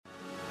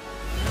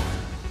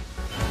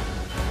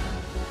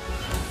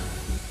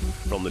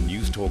From the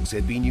Newstalk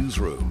ZB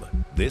Newsroom,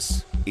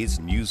 this is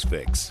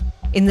Newsfix.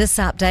 In this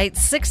update,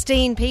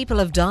 16 people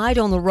have died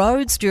on the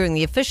roads during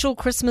the official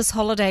Christmas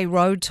holiday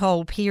road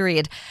toll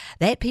period.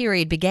 That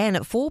period began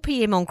at 4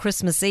 p.m. on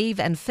Christmas Eve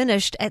and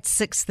finished at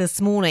 6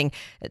 this morning.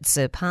 It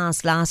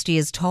surpassed last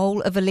year's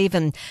toll of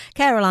 11.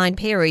 Caroline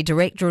Perry,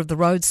 director of the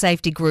road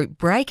safety group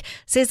BRAKE,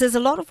 says there's a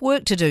lot of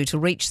work to do to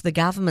reach the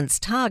government's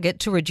target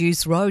to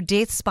reduce road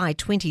deaths by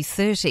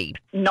 2030.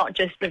 Not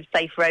just the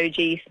safe road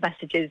use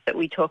messages that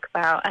we talk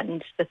about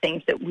and the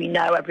things that we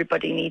know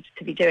everybody needs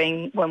to be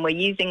doing when we're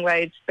using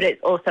roads, but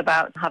it's also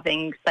about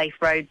having safe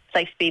roads,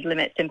 safe speed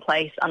limits in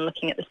place and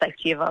looking at the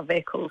safety of our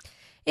vehicles.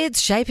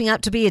 It's shaping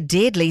up to be a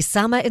deadly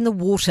summer in the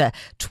water.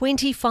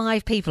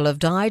 25 people have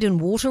died in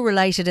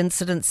water-related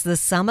incidents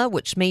this summer,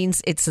 which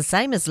means it's the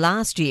same as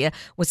last year,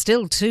 with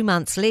still 2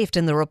 months left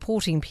in the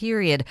reporting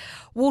period.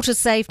 Water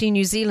Safety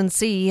New Zealand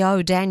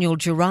CEO Daniel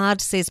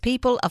Gerard says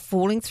people are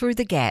falling through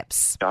the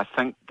gaps. I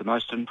think the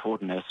most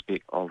important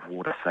aspect of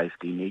water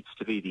safety needs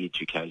to be the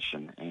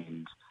education,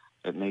 and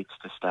it needs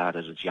to start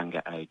at as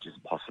younger age as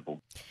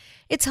possible.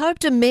 It's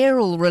hoped a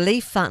mayoral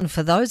relief fund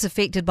for those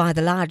affected by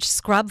the large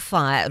scrub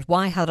fire at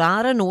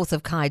Waihārara, north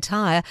of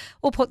Kaitaia,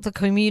 will put the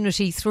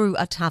community through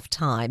a tough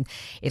time.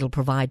 It'll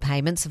provide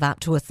payments of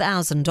up to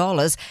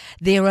 $1,000.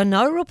 There are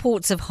no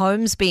reports of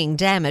homes being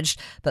damaged,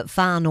 but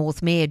Far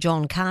North Mayor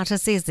John Carter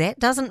says that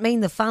doesn't mean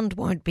the fund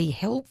won't be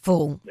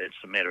helpful. It's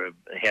a matter of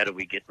how do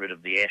we get rid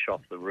of the ash off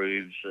the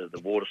roofs,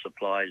 the water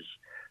supply is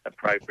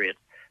appropriate.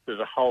 There's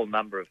a whole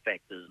number of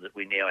factors that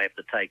we now have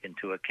to take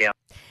into account.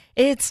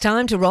 It's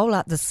time to roll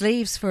up the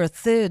sleeves for a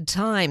third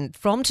time.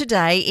 From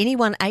today,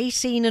 anyone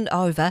 18 and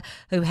over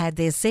who had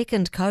their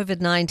second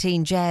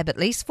COVID-19 jab at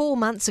least 4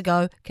 months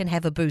ago can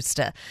have a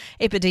booster.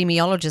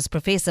 Epidemiologist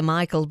Professor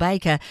Michael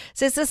Baker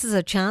says this is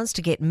a chance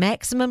to get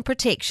maximum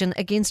protection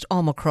against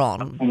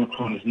Omicron.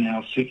 Omicron is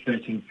now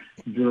circulating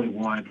very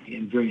widely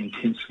and very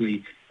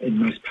intensely in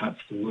most parts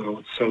of the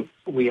world. So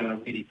we are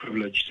really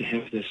privileged to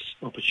have this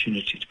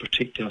opportunity to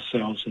protect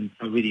ourselves, and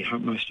I really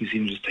hope most New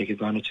Zealanders take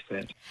advantage of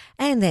that.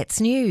 And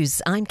that's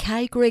news. I'm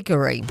Kay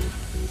Gregory.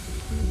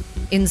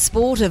 In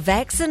sport, a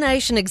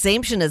vaccination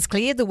exemption has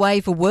cleared the way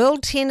for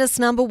world tennis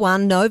number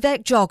one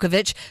Novak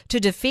Djokovic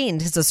to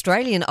defend his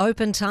Australian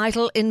Open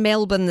title in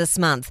Melbourne this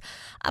month.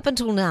 Up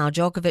until now,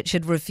 Djokovic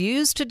had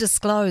refused to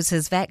disclose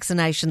his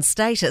vaccination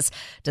status,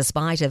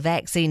 despite a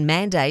vaccine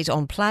mandate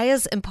on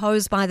players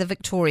imposed by the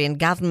Victorian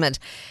government.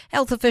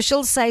 Health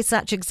officials say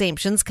such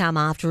exemptions come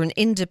after an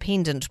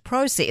independent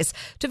process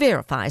to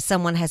verify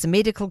someone has a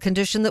medical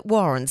condition that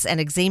warrants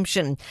an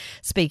exemption.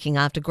 Speaking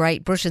after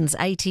Great Britain's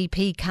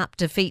ATP Cup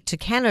defeat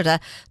to Canada,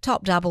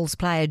 top doubles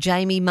player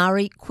Jamie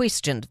Murray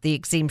questioned the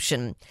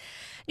exemption.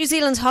 New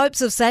Zealand's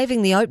hopes of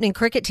saving the opening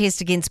cricket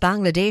test against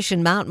Bangladesh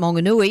in Mount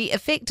Maunganui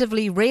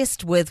effectively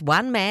rest with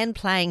one man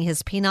playing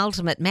his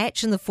penultimate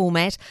match in the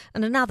format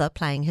and another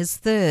playing his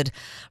third.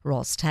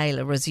 Ross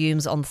Taylor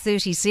resumes on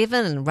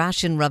 37 and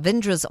Roshan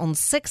Ravindras on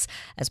 6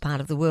 as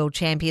part of the world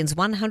champions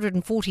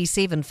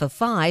 147 for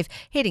 5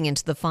 heading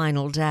into the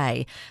final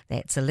day.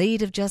 That's a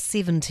lead of just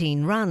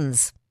 17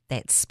 runs.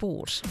 That's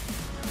sport.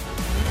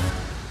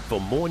 For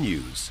more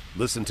news,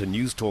 listen to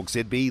Newstalk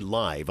ZB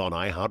live on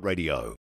iHeartRadio.